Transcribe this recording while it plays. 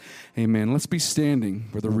Amen. Let's be standing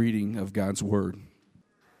for the reading of God's word.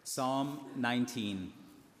 Psalm 19.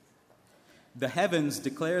 The heavens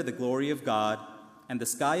declare the glory of God, and the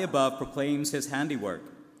sky above proclaims his handiwork.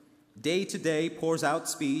 Day to day pours out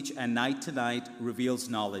speech, and night to night reveals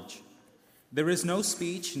knowledge. There is no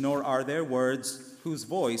speech, nor are there words, whose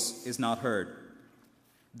voice is not heard.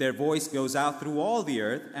 Their voice goes out through all the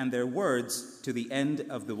earth, and their words to the end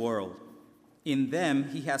of the world. In them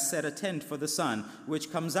he has set a tent for the sun,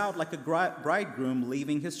 which comes out like a bridegroom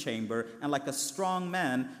leaving his chamber, and like a strong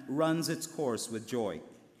man runs its course with joy.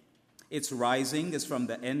 Its rising is from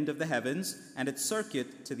the end of the heavens, and its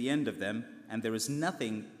circuit to the end of them, and there is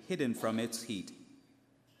nothing hidden from its heat.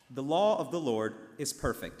 The law of the Lord is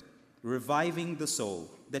perfect, reviving the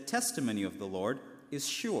soul. The testimony of the Lord is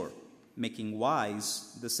sure, making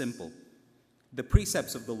wise the simple. The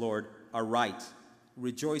precepts of the Lord are right,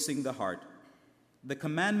 rejoicing the heart. The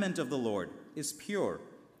commandment of the Lord is pure,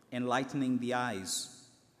 enlightening the eyes.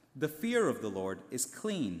 The fear of the Lord is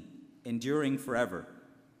clean, enduring forever.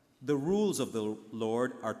 The rules of the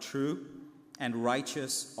Lord are true and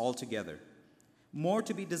righteous altogether. More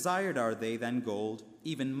to be desired are they than gold,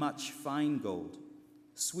 even much fine gold.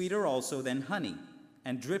 Sweeter also than honey,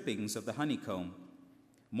 and drippings of the honeycomb.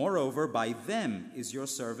 Moreover, by them is your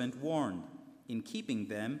servant warned. In keeping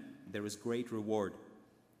them there is great reward.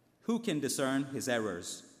 Who can discern his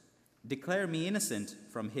errors? Declare me innocent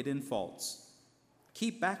from hidden faults.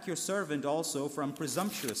 Keep back your servant also from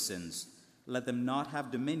presumptuous sins. Let them not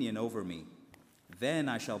have dominion over me. Then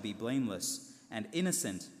I shall be blameless and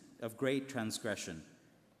innocent of great transgression.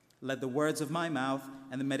 Let the words of my mouth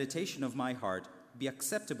and the meditation of my heart be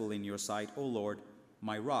acceptable in your sight, O Lord,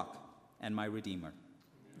 my rock and my redeemer.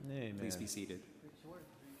 Amen. Please be seated.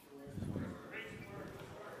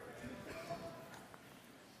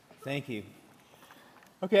 Thank you.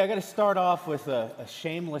 Okay, I got to start off with a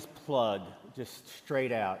shameless plug, just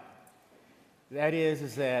straight out. That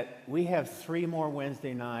is that we have 3 more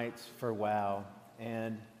Wednesday nights for WOW,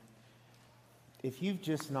 and if you've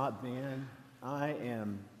just not been, I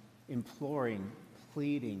am imploring,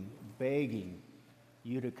 pleading, begging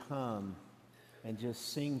you to come and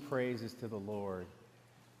just sing praises to the Lord.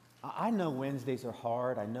 I know Wednesdays are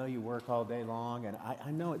hard. I know you work all day long, and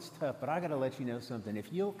I know it's tough, but I got to let you know something.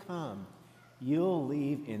 If you'll come, you'll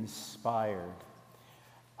leave inspired.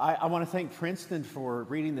 I want to thank Princeton for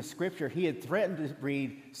reading the scripture. He had threatened to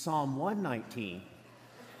read Psalm 119.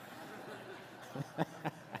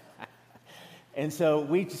 And so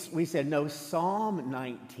we said, no, Psalm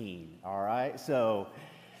 19, all right? So,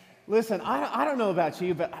 listen, I don't know about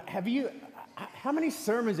you, but how many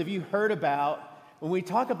sermons have you heard about when we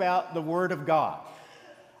talk about the Word of God?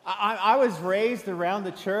 I was raised around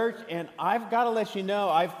the church, and I've got to let you know,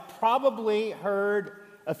 I've probably heard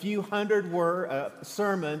a few hundred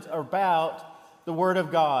sermons about the Word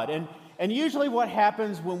of God. And usually what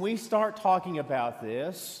happens when we start talking about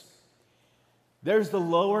this, there's the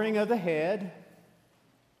lowering of the head,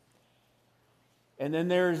 and then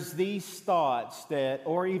there's these thoughts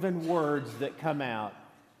or even words that come out.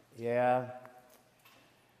 Yeah,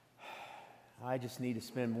 I just need to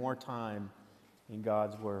spend more time in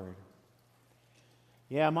God's Word.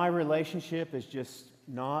 Yeah, my relationship is just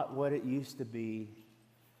not what it used to be.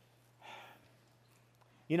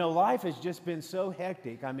 You know, life has just been so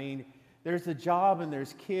hectic. I mean, there's the job and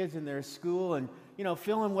there's kids and there's school and,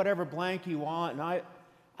 fill in whatever blank you want. And I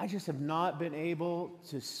just have not been able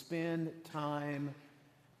to spend time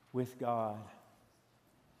with God.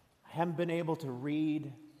 I haven't been able to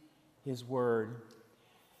read His Word.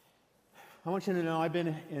 I want you to know I've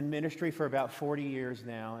been in ministry for about 40 years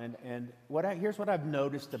now, and here's what I've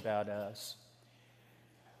noticed about us.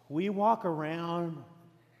 We walk around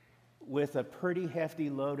with a pretty hefty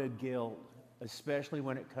load of guilt, especially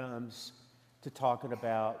when it comes to talking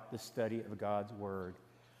about the study of God's Word.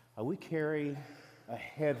 We carry a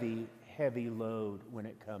heavy, heavy load when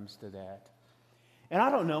it comes to that. And I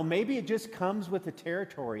don't know, maybe it just comes with the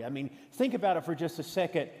territory. I mean, think about it for just a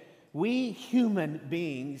second. We human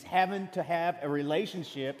beings having to have a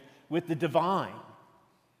relationship with the divine.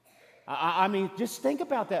 I mean, just think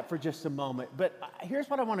about that for just a moment. But here's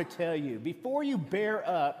what I want to tell you. Before you bear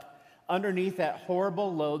up underneath that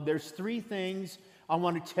horrible load, there's 3 things I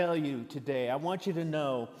want to tell you today. I want you to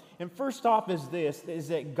know. And first off is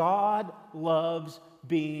that God loves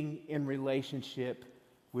being in relationship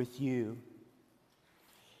with you.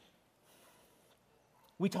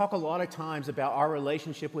 We talk a lot of times about our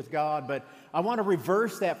relationship with God, but I want to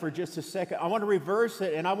reverse that for just a second. I want to reverse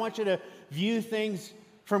it, and I want you to view things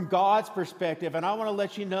from God's perspective. And I want to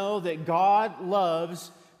let you know that God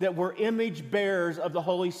loves that we're image bearers of the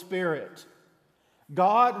Holy Spirit.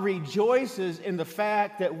 God rejoices in the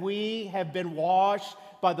fact that we have been washed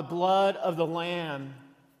by the blood of the Lamb.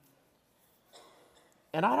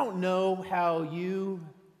 And I don't know how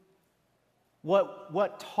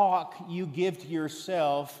what talk you give to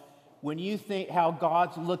yourself when you think how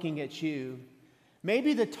God's looking at you.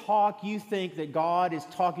 Maybe the talk you think that God is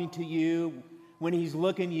talking to you when He's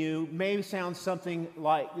looking at you may sound something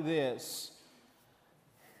like this.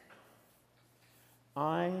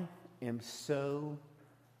 I am so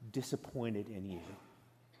disappointed in you.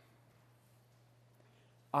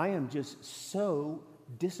 I am just so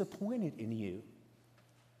disappointed in you.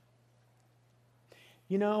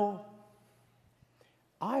 You know,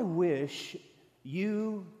 I wish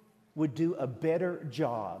you would do a better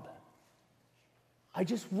job. I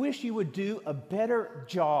just wish you would do a better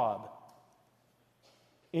job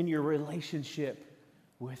in your relationship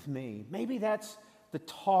with me. Maybe that's the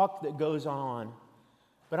talk that goes on.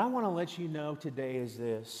 But I want to let you know today is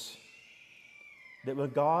this, that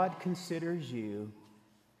when God considers you,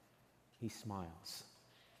 He smiles.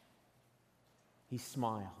 He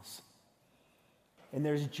smiles. And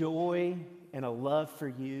there's joy and a love for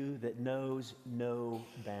you that knows no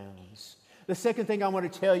bounds. The second thing I want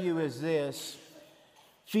to tell you is this.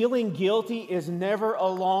 Feeling guilty is never a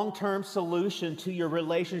long-term solution to your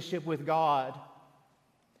relationship with God.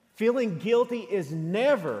 Feeling guilty is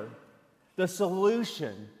never the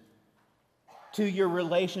solution to your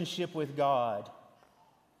relationship with God.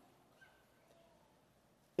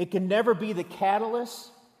 It can never be the catalyst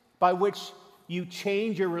by which you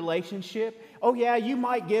change your relationship. Oh yeah, you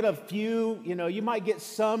might get a few, you might get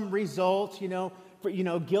some results,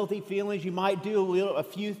 guilty feelings. You might do a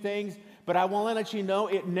few things, but I want to let you know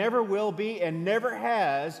it never will be and never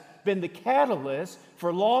has been the catalyst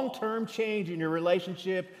for long-term change in your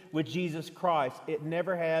relationship with Jesus Christ. It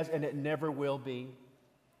never has and it never will be.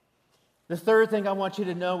 The third thing I want you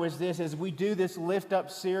to know is this, as we do this Lift Up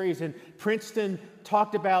series, and Princeton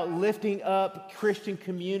talked about lifting up Christian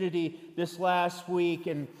community this last week,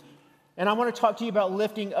 and I want to talk to you about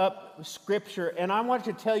lifting up Scripture, and I want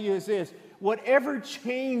to tell you is this, whatever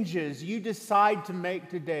changes you decide to make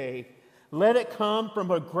today, let it come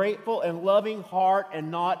from a grateful and loving heart and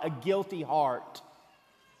not a guilty heart.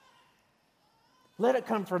 Let it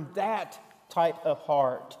come from that type of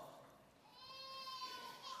heart.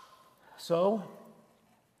 So,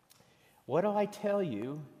 what do I tell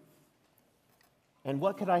you? And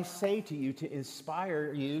what could I say to you to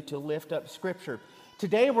inspire you to lift up Scripture?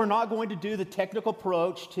 Today, we're not going to do the technical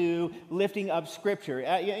approach to lifting up Scripture.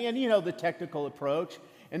 And you know the technical approach,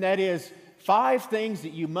 and that is 5 things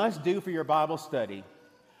that you must do for your Bible study.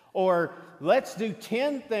 Or let's do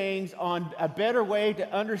 10 things on a better way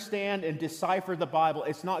to understand and decipher the Bible.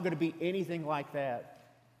 It's not going to be anything like that.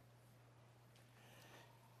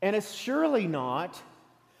 And it's surely not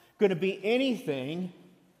going to be anything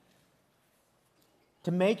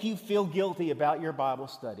to make you feel guilty about your Bible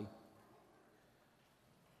study.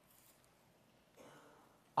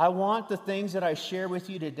 I want the things that I share with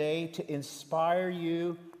you today to inspire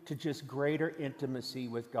you to just greater intimacy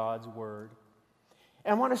with God's Word.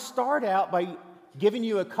 And I want to start out by giving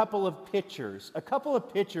you a couple of pictures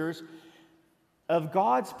of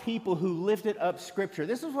God's people who lifted up Scripture.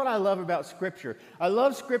 This is what I love about Scripture. I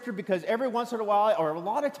love Scripture because every once in a while, or a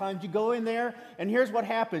lot of times, you go in there and here's what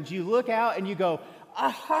happens. You look out and you go,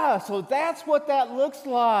 aha, so that's what that looks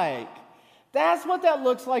like. That's what that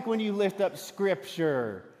looks like when you lift up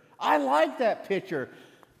Scripture. I like that picture.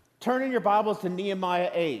 Turn in your Bibles to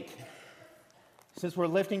Nehemiah 8. Since we're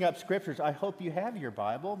lifting up Scriptures, I hope you have your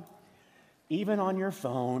Bible, even on your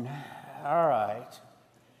phone. All right.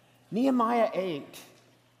 Nehemiah 8.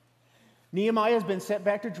 Nehemiah has been sent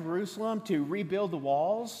back to Jerusalem to rebuild the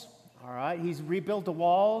walls. All right, he's rebuilt the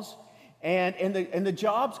walls, and the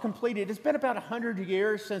job's completed. It's been about 100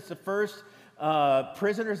 years since the first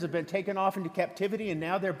prisoners have been taken off into captivity, and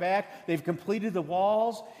now they're back. They've completed the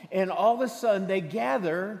walls, and all of a sudden they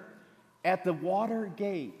gather at the water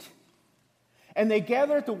gate. And they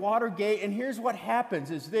gather at the water gate, and here's what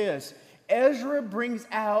happens is this. Ezra brings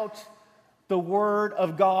out the Word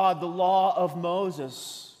of God, the law of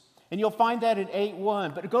Moses. And you'll find that in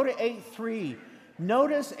 8:1. But go to 8:3.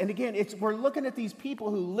 Notice, and again, we're looking at these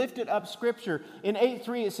people who lifted up Scripture. In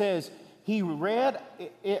 8:3 it says, he read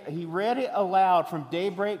it aloud from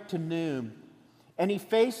daybreak to noon. And he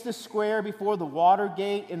faced the square before the water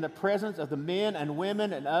gate in the presence of the men and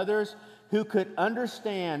women and others who could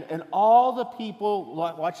understand. And all the people,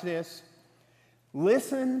 watch this,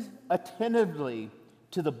 listened attentively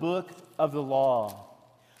to the book of the law.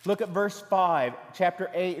 Look at verse 5,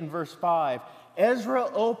 chapter 8 and verse 5. Ezra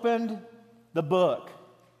opened the book.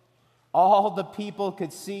 All the people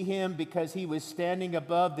could see him because he was standing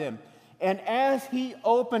above them. And as he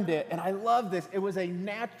opened it, and I love this, it was a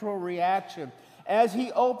natural reaction. As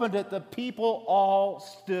he opened it, the people all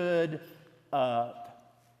stood up.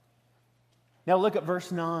 Now look at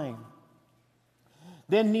verse 9.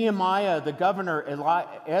 Then Nehemiah, the governor,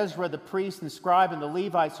 Ezra, the priest and scribe, and the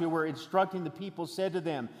Levites who were instructing the people said to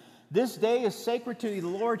them, "This day is sacred to the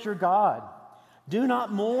Lord your God. Do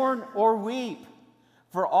not mourn or weep,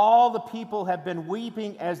 for all the people have been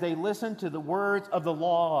weeping as they listened to the words of the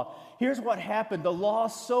law." Here's what happened. The law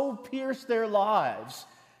so pierced their lives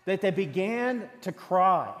that they began to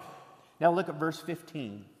cry. Now look at verse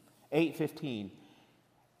 15, 8:15.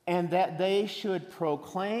 "And that they should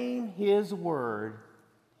proclaim his word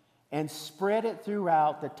and spread it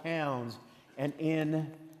throughout the towns and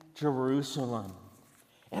in Jerusalem."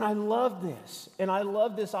 And I love this. And I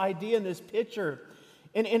love this idea and this picture.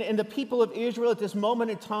 And the people of Israel at this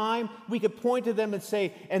moment in time, we could point to them and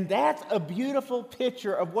say, and that's a beautiful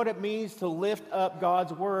picture of what it means to lift up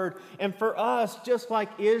God's word. And for us, just like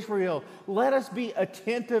Israel, let us be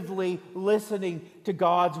attentively listening to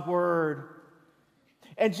God's word.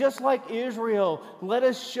 And just like Israel, let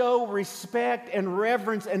us show respect and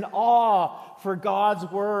reverence and awe for God's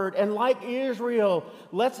word. And like Israel,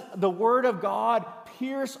 let the word of God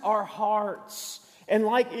pierce our hearts. And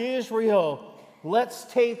like Israel, let's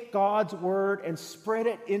take God's word and spread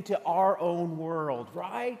it into our own world,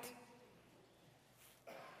 right?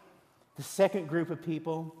 The second group of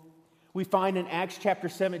people we find in Acts chapter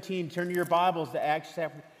 17. Turn your Bibles to Acts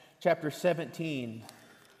chapter 17.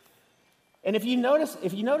 And if you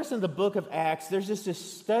notice in the book of Acts, there's just a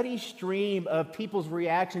steady stream of people's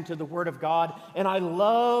reaction to the Word of God. And I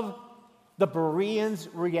love the Bereans'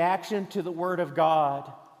 reaction to the Word of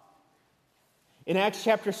God. In Acts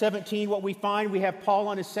chapter 17, what we find, we have Paul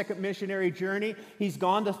on his second missionary journey. He's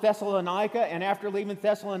gone to Thessalonica, and after leaving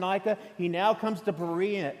Thessalonica, he now comes to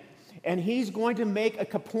Berea. And he's going to make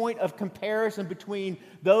a point of comparison between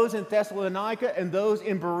those in Thessalonica and those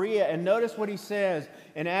in Berea. And notice what he says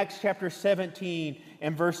in Acts chapter 17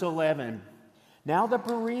 and verse 11. "Now the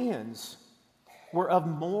Bereans were of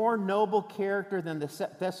more noble character than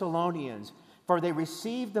the Thessalonians, for they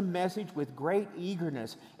received the message with great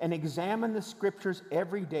eagerness and examined the scriptures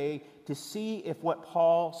every day to see if what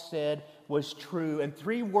Paul said was true." And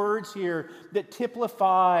three words here that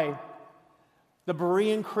typify the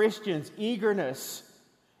Berean Christians: eagerness,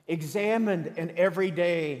 examined, and every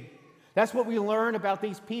day. That's what we learn about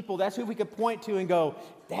these people. That's who we could point to and go,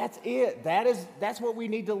 that's it. That's what we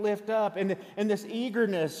need to lift up. And this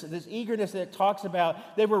eagerness that talks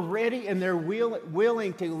about, they were ready and they're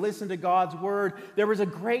willing to listen to God's word. There was a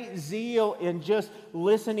great zeal in just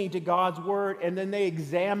listening to God's word, and then they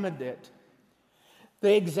examined it.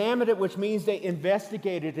 They examined it, which means they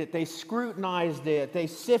investigated it, they scrutinized it, they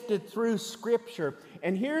sifted through Scripture.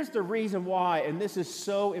 And here's the reason why, and this is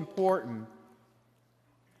so important.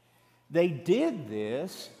 They did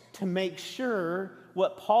this to make sure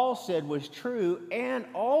what Paul said was true, and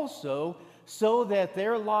also so that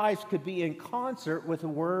their lives could be in concert with the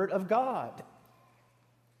Word of God.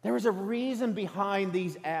 There was a reason behind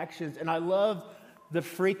these actions, and I love the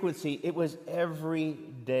frequency. It was every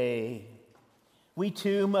day. We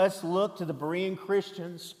too must look to the Berean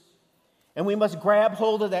Christians, and we must grab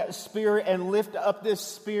hold of that spirit and lift up this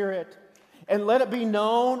spirit. And let it be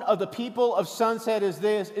known of the people of Sunset is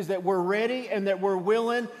that we're ready and that we're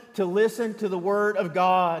willing to listen to the Word of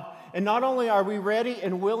God. And not only are we ready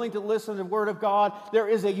and willing to listen to the Word of God, there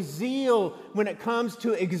is a zeal when it comes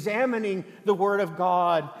to examining the Word of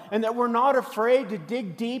God. And that we're not afraid to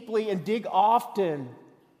dig deeply and dig often.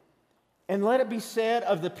 And let it be said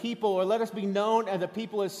of the people, or let us be known as the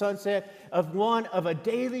people of Sunset, of a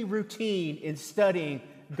daily routine in studying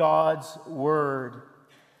God's Word.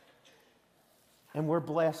 And we're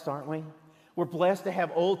blessed, aren't we? We're blessed to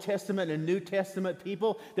have Old Testament and New Testament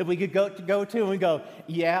people that we could go to and go,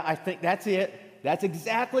 yeah, I think that's it. That's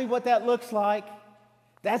exactly what that looks like.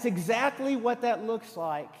 That's exactly what that looks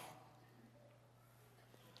like.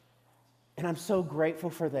 And I'm so grateful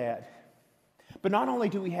for that. But not only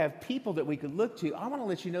do we have people that we could look to, I want to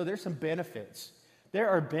let you know there's some benefits. There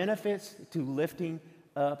are benefits to lifting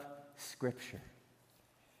up Scripture.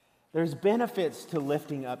 There's benefits to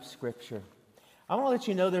lifting up Scripture. I want to let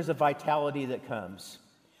you know there's a vitality that comes.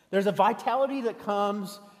 There's a vitality that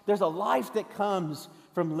comes, there's a life that comes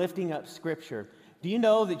from lifting up Scripture. Do you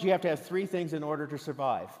know that you have to have three things in order to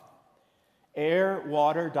survive? Air,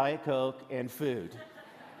 water, Diet Coke, and food.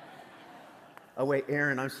 Oh, wait,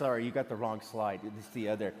 Aaron, I'm sorry. You got the wrong slide.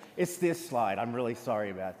 It's this slide. I'm really sorry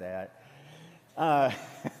about that.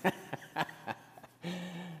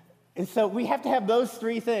 And so we have to have those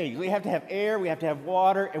three things. We have to have air, we have to have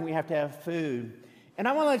water, and we have to have food. And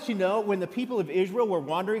I want to let you know, when the people of Israel were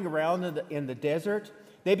wandering around in the desert,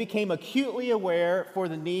 they became acutely aware for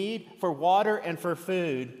the need for water and for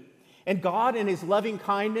food. And God, in his loving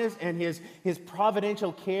kindness and his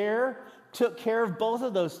providential care, took care of both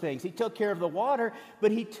of those things. He took care of the water, but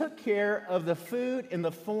he took care of the food in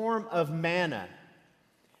the form of manna.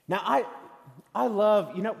 Now, I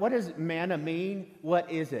love, what does manna mean? What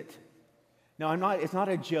is it? No, it's not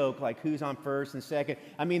a joke like who's on first and second.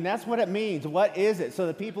 I mean, that's what it means. What is it? So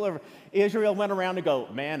the people of Israel went around to go,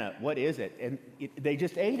 manna, what is it? And they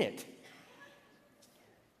just ate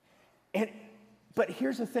it. But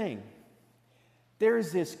here's the thing.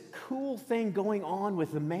 There's this cool thing going on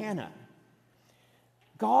with the manna.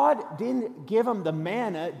 God didn't give them the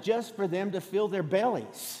manna just for them to fill their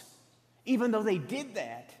bellies, even though they did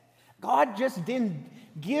that. God just didn't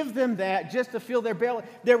give them that just to fill their belly.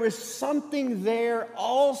 There was something there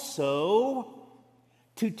also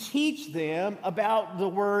to teach them about the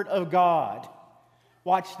Word of God.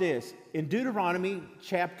 Watch this. In Deuteronomy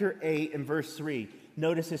chapter 8 and verse 3,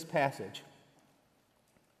 notice this passage.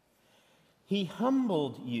 He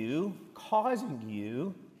humbled you, causing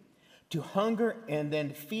you to hunger and then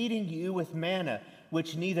feeding you with manna,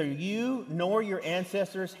 which neither you nor your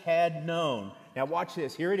ancestors had known. Now watch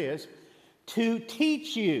this. Here it is. To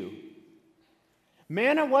teach you.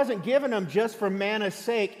 Manna wasn't given them just for manna's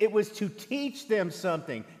sake. It was to teach them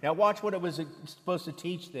something. Now watch what it was supposed to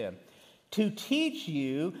teach them. To teach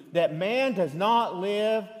you that man does not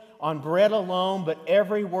live on bread alone, but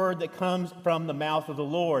every word that comes from the mouth of the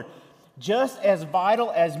Lord. Just as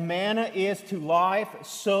vital as manna is to life,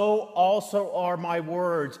 so also are my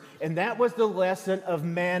words. And that was the lesson of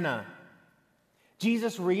manna.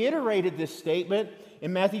 Jesus reiterated this statement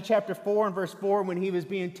in Matthew chapter 4 and verse 4 when he was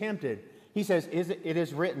being tempted. He says, it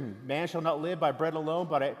is written, man shall not live by bread alone,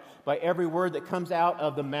 but by every word that comes out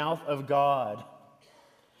of the mouth of God.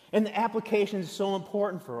 And the application is so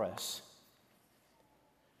important for us.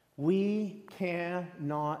 We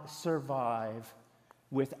cannot survive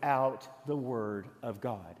without the Word of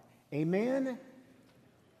God. Amen?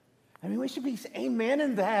 I mean, we should be amen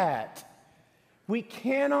in that. We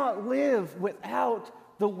cannot live without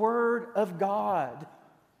the Word of God.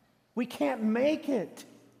 We can't make it.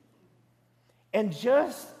 And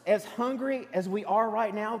just as hungry as we are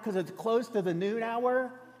right now, because it's close to the noon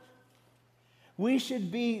hour, we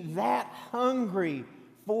should be that hungry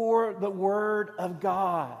for the Word of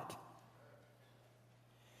God.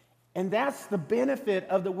 And that's the benefit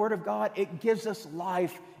of the Word of God. It gives us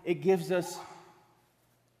life. It gives us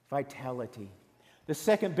vitality. The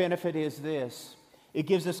second benefit is this. It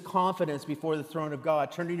gives us confidence before the throne of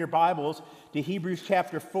God. Turn in your Bibles to Hebrews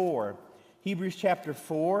chapter 4. Hebrews chapter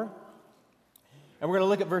 4. And we're going to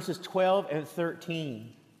look at verses 12 and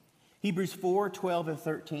 13. Hebrews 4, 12 and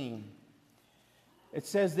 13. It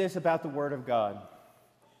says this about the Word of God.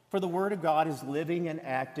 For the Word of God is living and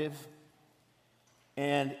active,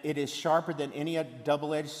 and it is sharper than any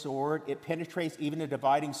double-edged sword. It penetrates even the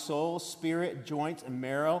dividing soul, spirit, joints, and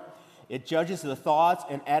marrow. It judges the thoughts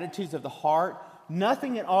and attitudes of the heart.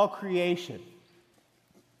 Nothing in all creation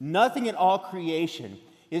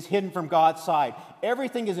is hidden from God's sight.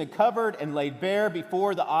 Everything is uncovered and laid bare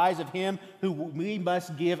before the eyes of Him who we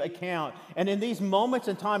must give account. And in these moments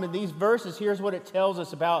in time, in these verses, here's what it tells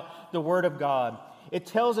us about the Word of God. It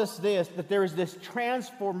tells us this, that there is this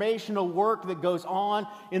transformational work that goes on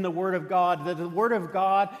in the Word of God. That the Word of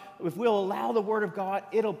God, if we'll allow the Word of God,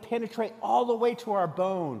 it'll penetrate all the way to our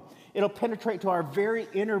bone. It'll penetrate to our very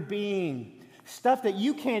inner being. Stuff that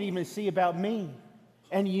you can't even see about me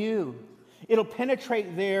and you. It'll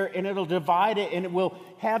penetrate there and it'll divide it, and it will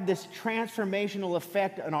have this transformational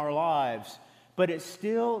effect on our lives. But it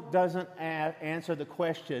still doesn't answer the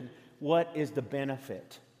question, what is the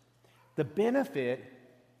benefit? The benefit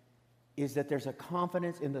is that there's a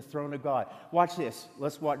confidence in the throne of God. Watch this.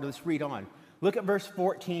 Let's read on. Look at verse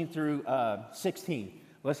 14 through 16.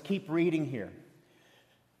 Let's keep reading here.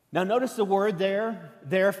 Now notice the word there,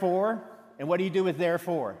 therefore. And what do you do with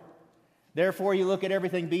therefore? Therefore, you look at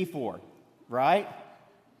everything before, right?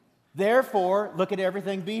 Therefore, look at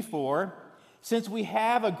everything before. Since we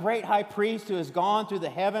have a great high priest who has gone through the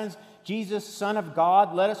heavens, Jesus, Son of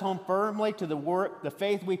God, let us hold firmly to the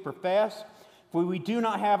faith we profess. For we do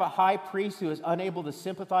not have a high priest who is unable to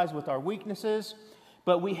sympathize with our weaknesses,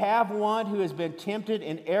 but we have one who has been tempted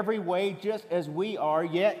in every way just as we are,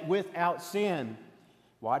 yet without sin.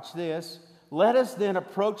 Watch this. Let us then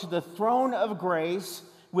approach the throne of grace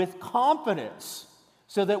with confidence,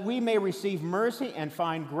 so that we may receive mercy and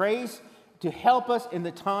find grace to help us in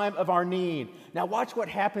the time of our need. Now watch what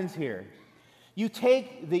happens here. You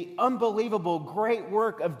take the unbelievable great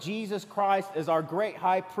work of Jesus Christ as our great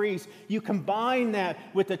high priest. You combine that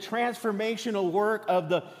with the transformational work of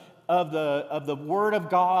the Word of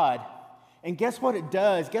God. And guess what it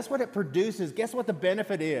does? Guess what it produces? Guess what the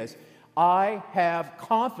benefit is? I have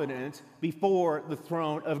confidence before the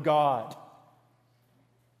throne of God.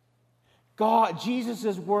 God,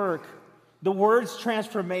 Jesus' work, the Word's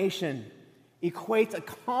transformation, equates a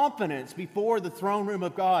confidence before the throne room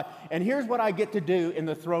of God. And here's what I get to do in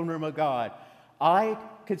the throne room of God. I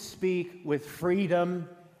could speak with freedom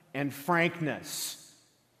and frankness.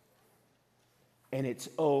 And it's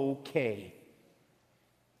okay.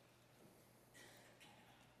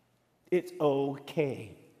 It's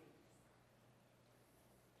okay.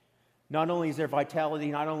 Not only is there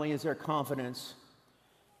vitality, not only is there confidence,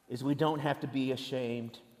 is we don't have to be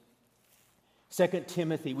ashamed. 2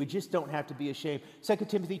 Timothy, we just don't have to be ashamed. 2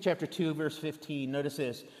 Timothy chapter 2, verse 15, notice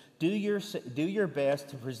this. Do your best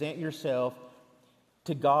to present yourself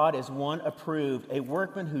to God as one approved, a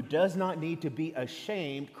workman who does not need to be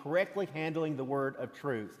ashamed, correctly handling the word of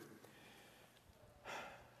truth.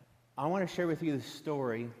 I want to share with you this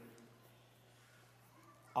story.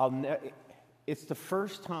 It's the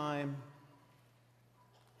first time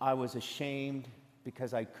I was ashamed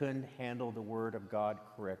because I couldn't handle the word of God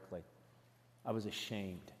correctly. I was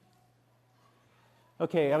ashamed.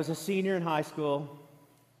 Okay, I was a senior in high school,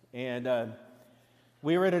 and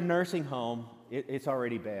we were at a nursing home. It's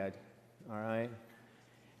already bad, all right?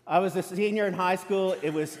 I was a senior in high school.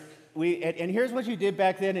 And here's what you did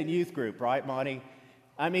back then in youth group, right, Monty?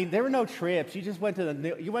 I mean, there were no trips. You just went to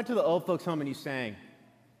the old folks' home and you sang.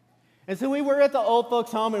 And so we were at the old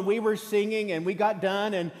folks' home, and we were singing, and we got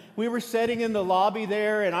done, and we were sitting in the lobby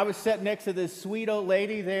there, and I was sitting next to this sweet old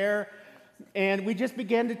lady there. And we just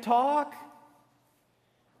began to talk.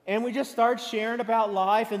 And we just started sharing about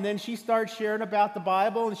life. And then she started sharing about the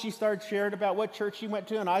Bible. And she started sharing about what church she went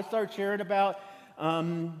to. And I started sharing about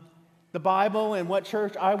the Bible and what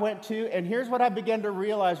church I went to. And here's what I began to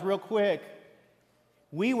realize real quick.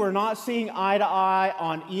 We were not seeing eye to eye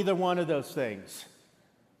on either one of those things.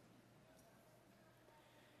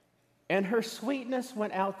 And her sweetness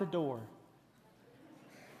went out the door.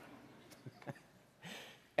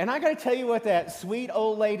 And I got to tell you what that sweet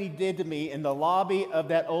old lady did to me in the lobby of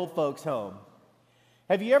that old folks' home.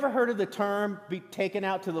 Have you ever heard of the term be taken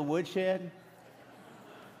out to the woodshed?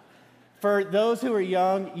 For those who are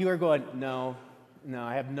young, you are going, no,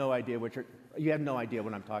 I have no idea you have no idea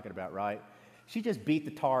what I'm talking about, right? She just beat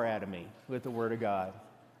the tar out of me with the Word of God.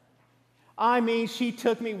 I mean, she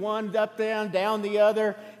took me one up, down the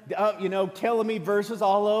other, telling me verses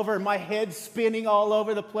all over, and my head spinning all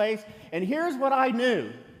over the place. And here's what I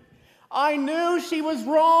knew. I knew she was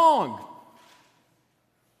wrong.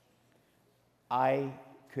 I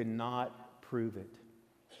could not prove it.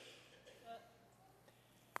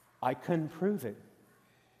 I couldn't prove it.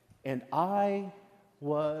 And I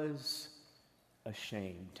was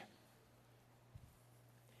ashamed.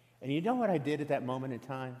 And you know what I did at that moment in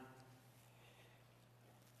time?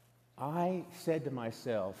 I said to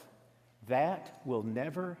myself, that will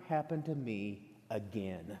never happen to me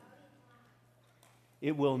again.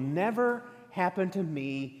 It will never happen to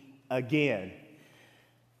me again.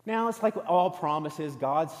 Now, it's like all promises.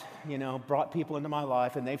 God's, brought people into my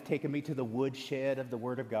life, and they've taken me to the woodshed of the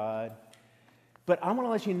Word of God. But I want to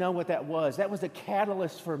let you know what that was. That was a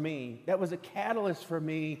catalyst for me.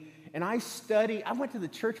 And I studied. I went to the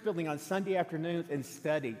church building on Sunday afternoons and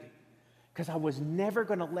studied. Because I was never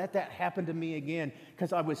going to let that happen to me again.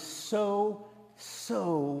 Because I was so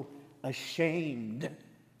ashamed.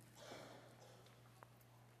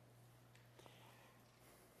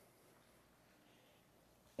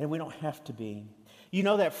 And we don't have to be. You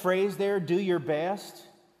know that phrase there, do your best?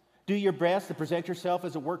 Do your best to present yourself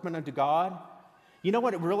as a workman unto God? You know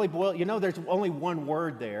what it really boils? There's only one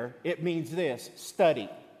word there. It means this, study.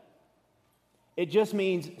 It just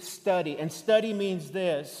means study. And study means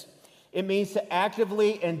this. It means to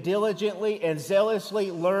actively and diligently and zealously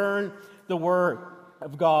learn the Word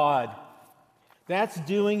of God. That's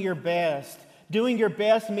doing your best. Doing your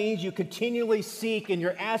best means you continually seek and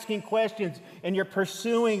you're asking questions and you're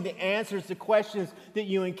pursuing the answers to questions that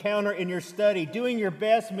you encounter in your study. Doing your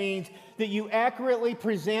best means that you accurately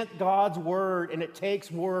present God's Word, and it takes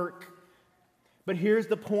work. But here's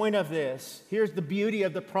the point of this. Here's the beauty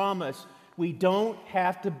of the promise. We don't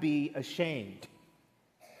have to be ashamed.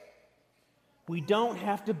 We don't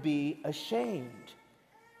have to be ashamed.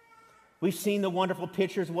 We've seen the wonderful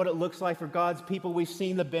pictures of what it looks like for God's people. We've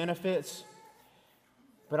seen the benefits.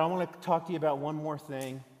 But I want to talk to you about one more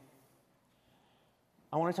thing.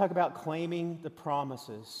 I want to talk about claiming the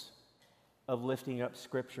promises of lifting up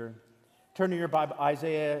Scripture. Turn to your Bible,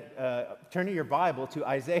 to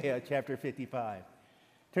Isaiah chapter 55.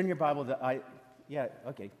 Turn your Bible to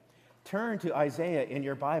Turn to Isaiah in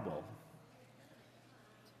your Bible.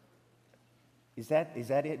 Is that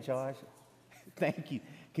it, Josh? Thank you.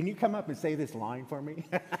 Can you come up and say this line for me?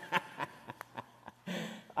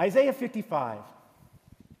 Isaiah 55.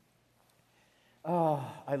 Oh,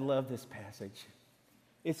 I love this passage.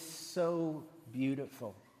 It's so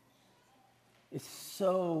beautiful. It's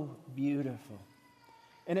so beautiful.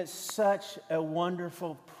 And it's such a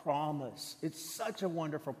wonderful promise. It's such a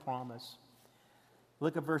wonderful promise.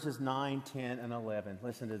 Look at verses 9, 10, and 11.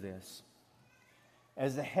 Listen to this.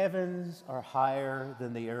 As the heavens are higher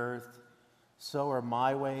than the earth, so are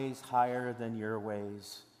my ways higher than your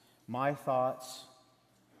ways, my thoughts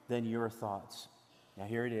than your thoughts. Now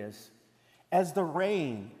here it is. As the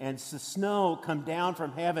rain and the snow come down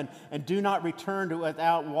from heaven and do not return to it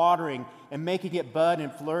without watering and making it bud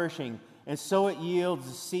and flourishing, and so it yields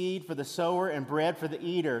the seed for the sower and bread for the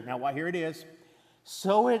eater. Now here it is.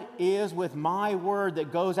 So it is with my word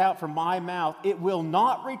that goes out from my mouth. It will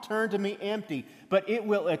not return to me empty, but it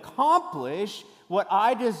will accomplish what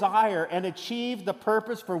I desire and achieve the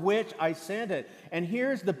purpose for which I sent it. And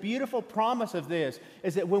here's the beautiful promise of this,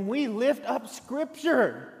 is that when we lift up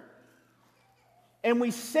Scripture and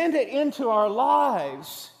we send it into our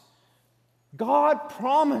lives, God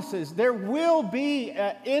promises there will be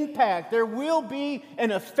an impact, there will be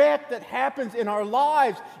an effect that happens in our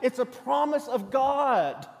lives. It's a promise of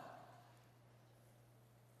God.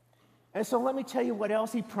 And so let me tell you what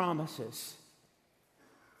else He promises.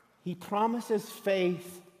 He promises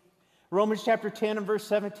faith. Romans chapter 10 and verse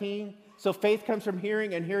 17. So faith comes from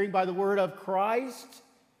hearing, and hearing by the word of Christ.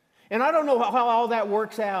 And I don't know how all that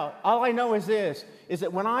works out. All I know is this, is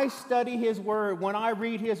that when I study His Word, when I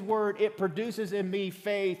read His Word, it produces in me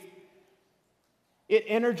faith. It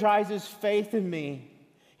energizes faith in me.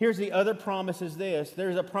 Here's the other promise is this.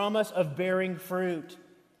 There's a promise of bearing fruit.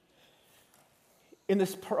 In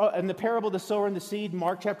the parable of the sower and the seed,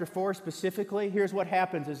 Mark chapter 4 specifically, here's what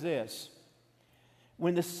happens is this.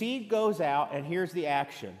 When the seed goes out, and here's the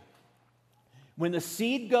action. When the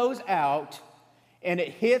seed goes out, and it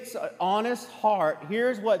hits an honest heart,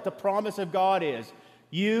 here's what the promise of God is.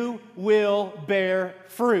 You will bear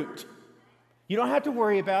fruit. You don't have to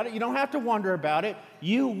worry about it. You don't have to wonder about it.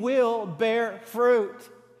 You will bear fruit.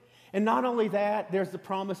 And not only that, there's the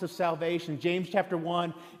promise of salvation. James chapter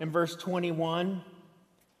 1 and verse 21.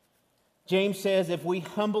 James says, if we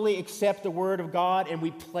humbly accept the word of God and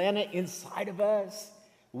we plant it inside of us,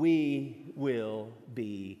 we will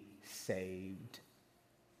be saved.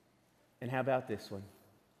 And how about this one?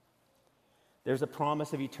 There's a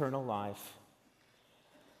promise of eternal life.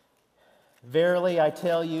 Verily, I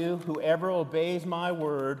tell you, whoever obeys my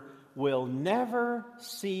word will never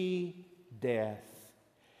see death.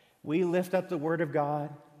 We lift up the word of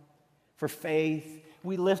God for faith.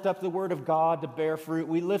 We lift up the word of God to bear fruit.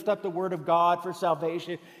 We lift up the word of God for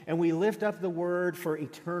salvation. And we lift up the word for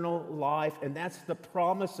eternal life. And that's the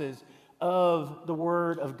promises of the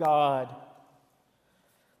word of God.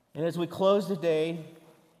 And as we close today,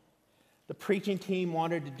 the preaching team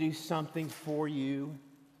wanted to do something for you.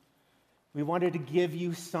 We wanted to give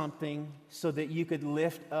you something so that you could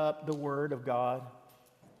lift up the Word of God.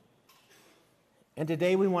 And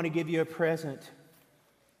today we want to give you a present.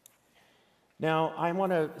 Now, I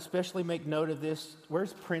want to especially make note of this.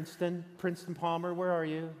 Where's Princeton? Princeton Palmer, where are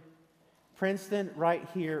you? Princeton, right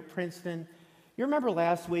here. Princeton. You remember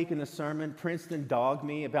last week in the sermon, Princeton dogged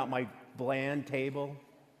me about my bland table?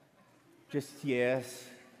 Just yes.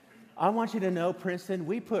 I want you to know, Princeton,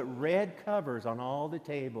 we put red covers on all the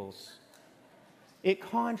tables. It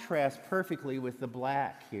contrasts perfectly with the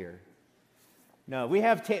black here. No, we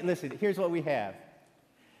have, listen, here's what we have.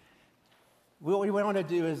 What we want to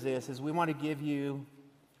do is this, is we want to give you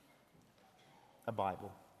a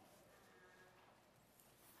Bible.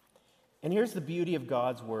 And here's the beauty of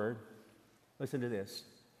God's Word. Listen to this.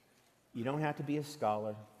 You don't have to be a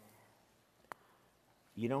scholar.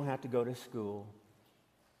 You don't have to go to school.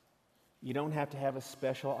 You don't have to have a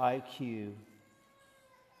special IQ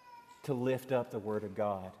to lift up the Word of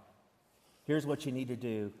God. Here's what you need to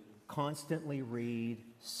do. Constantly read,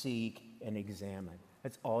 seek, and examine.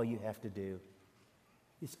 That's all you have to do.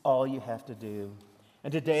 It's all you have to do.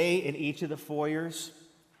 And today, in each of the foyers,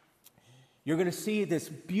 you're going to see this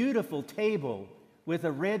beautiful table with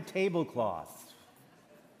a red tablecloth.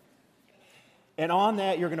 And on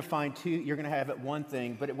that, you're going to find you're going to have it one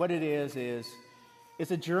thing, but what it is it's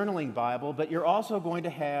a journaling Bible, but you're also going to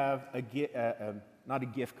have Not a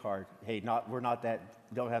gift card. Hey, we're not that,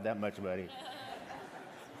 don't have that much money.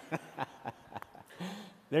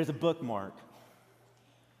 There's a bookmark.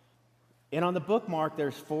 And on the bookmark,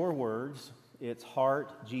 there's 4 words. It's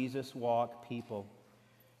heart, Jesus, walk, people.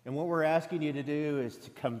 And what we're asking you to do is to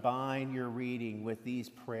combine your reading with these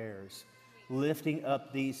prayers, lifting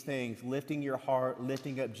up these things, lifting your heart,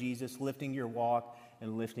 lifting up Jesus, lifting your walk,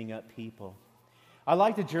 and lifting up people. I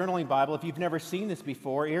like the journaling Bible. If you've never seen this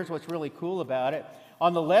before, here's what's really cool about it.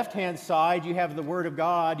 On the left-hand side, you have the Word of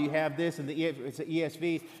God. You have this, and it's the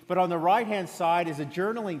ESV. But on the right-hand side is a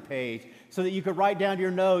journaling page so that you could write down your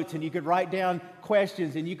notes, and you could write down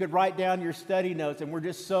questions, and you could write down your study notes. And we're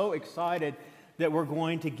just so excited that we're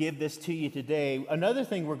going to give this to you today. Another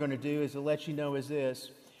thing we're going to do is to let you know is this.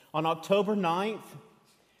 On October 9th,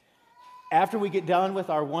 after we get done with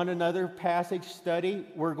our one another passage study,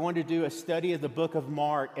 we're going to do a study of the book of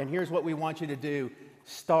Mark. And here's what we want you to do.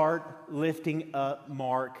 Start lifting up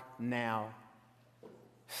Mark now.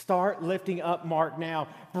 Start lifting up Mark now.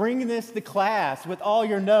 Bring this to class with all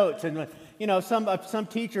your notes. And, some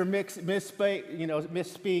teacher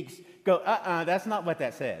misspeaks. Go, that's not what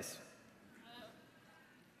that says.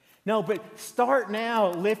 No, but start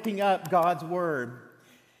now lifting up God's Word.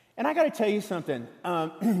 And I got to tell you something. I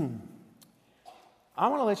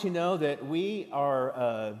want to let you know that we're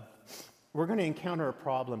going to encounter a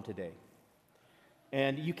problem today.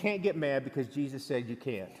 And you can't get mad because Jesus said you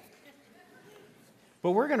can't.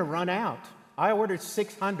 But we're going to run out. I ordered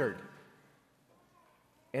 600.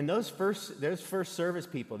 And those first service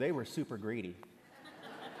people, they were super greedy.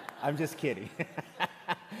 I'm just kidding.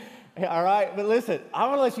 All right, but listen, I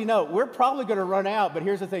want to let you know, we're probably going to run out, but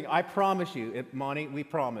here's the thing. I promise you, Monty, we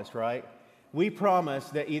promised, right? We promise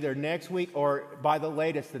that either next week or by the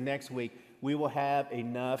latest the next week, we will have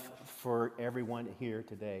enough for everyone here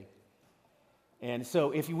today. And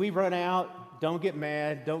so if we run out, don't get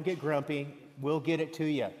mad, don't get grumpy. We'll get it to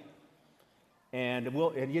you. And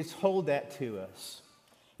just hold that to us.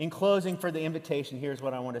 In closing, for the invitation, here's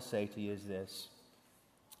what I want to say to you is this.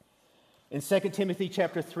 In 2 Timothy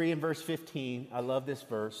chapter 3 and verse 15, I love this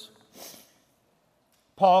verse.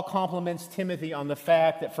 Paul compliments Timothy on the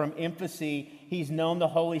fact that from infancy he's known the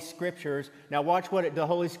Holy Scriptures. Now watch what the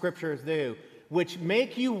Holy Scriptures do. Which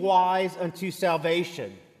make you wise unto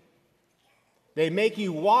salvation. They make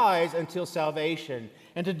you wise until salvation.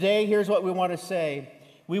 And today, here's what we want to say.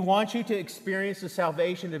 We want you to experience the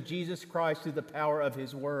salvation of Jesus Christ through the power of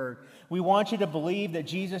His Word. We want you to believe that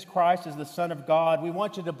Jesus Christ is the Son of God. We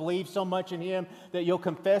want you to believe so much in Him that you'll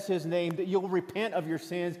confess His name, that you'll repent of your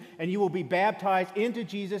sins, and you will be baptized into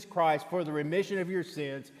Jesus Christ for the remission of your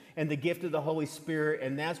sins and the gift of the Holy Spirit.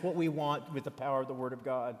 And that's what we want with the power of the Word of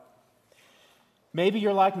God. Maybe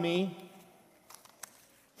you're like me.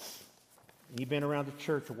 You've been around the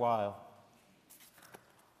church a while.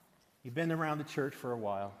 You've been around the church for a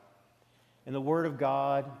while. And the Word of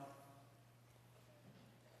God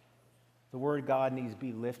needs to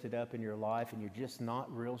be lifted up in your life, and you're just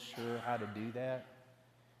not real sure how to do that.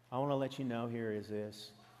 I want to let you know here is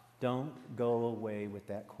this. Don't go away with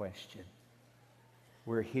that question.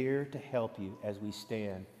 We're here to help you as we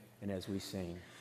stand and as we sing.